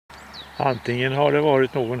Antingen har det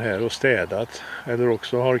varit någon här och städat, eller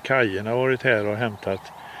också har kajerna varit här och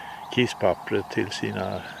hämtat kisspappret till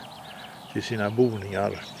sina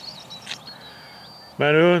boningar.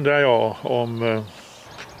 Men nu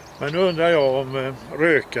undrar jag om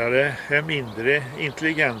rökare är mindre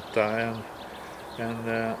intelligenta än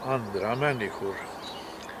andra människor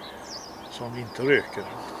som inte röker.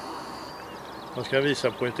 Jag ska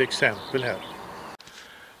visa på ett exempel här.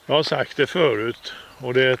 Jag har sagt det förut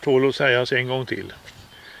och det tål att sägas en gång till.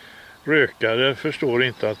 Rökare förstår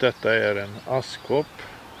inte att detta är en askkopp.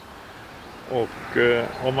 Och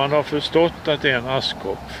om man har förstått att det är en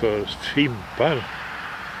askkopp för fimpar,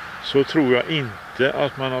 så tror jag inte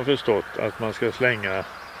att man har förstått att man ska slänga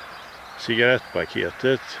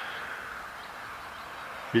cigarettpaketet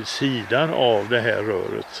vid sidan av det här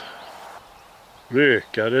röret.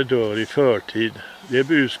 Rökare dör i förtid. Det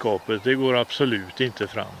budskapet, det går absolut inte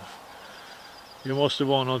fram. Det måste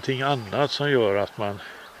vara någonting annat som gör att man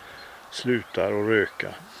slutar att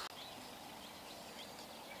röka.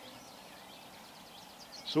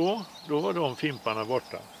 Så, då var de fimparna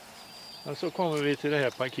borta. Men så kommer vi till det här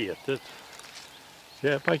paketet. Det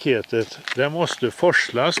här paketet, det måste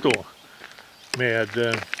forslas då med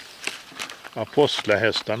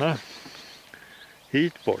apostlahästarna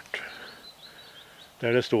hit bort.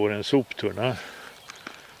 Där det står en soptunna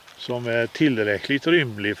som är tillräckligt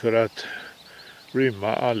rymlig för att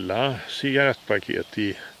rymma alla cigarettpaket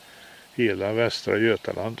i hela västra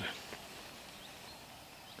Götaland.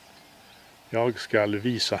 Jag ska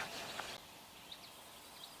visa.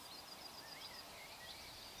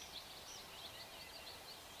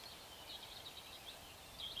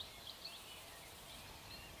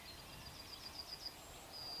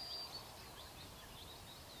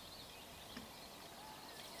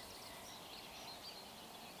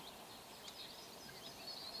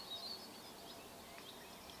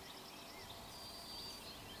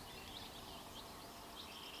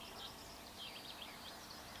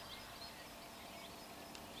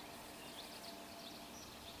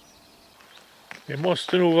 Det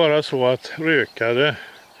måste nog vara så att rökare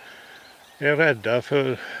är rädda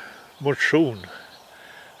för motion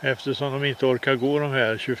eftersom de inte orkar gå de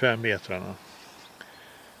här 25 metrarna.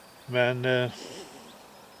 Men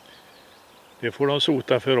det får de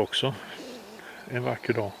sota för också en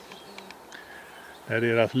vacker dag. När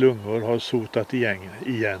deras lungor har sotat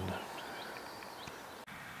igen.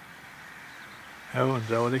 Jag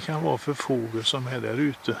undrar vad det kan vara för fågel som är där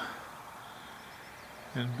ute.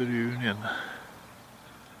 En brun en.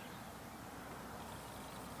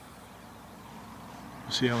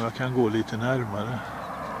 Se om jag kan gå lite närmare.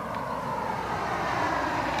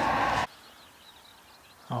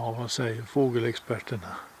 Ja, vad säger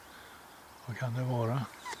fågelexperterna? Vad kan det vara?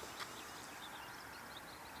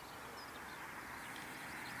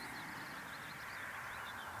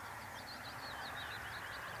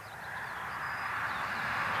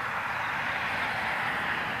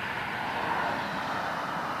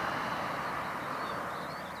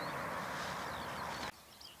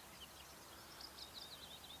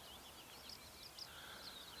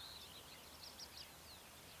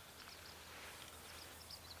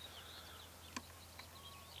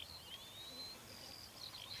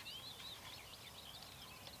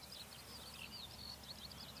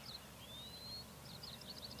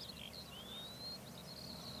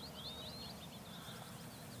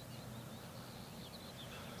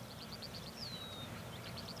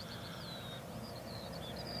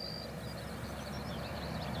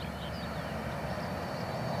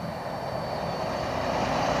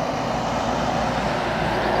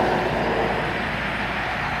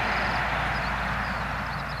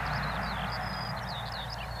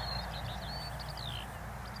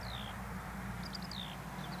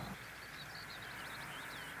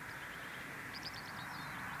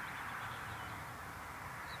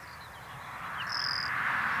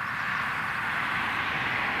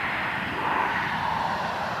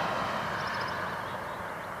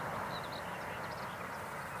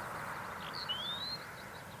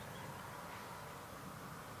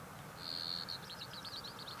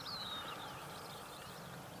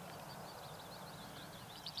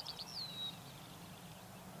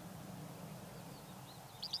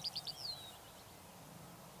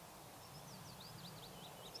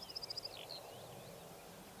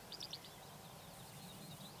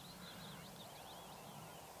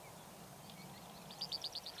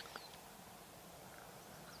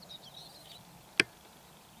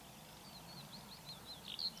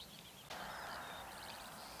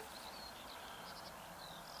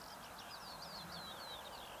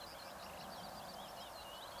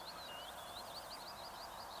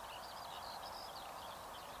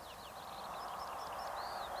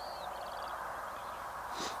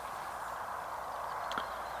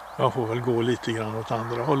 Jag får väl gå lite grann åt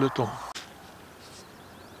andra hållet då.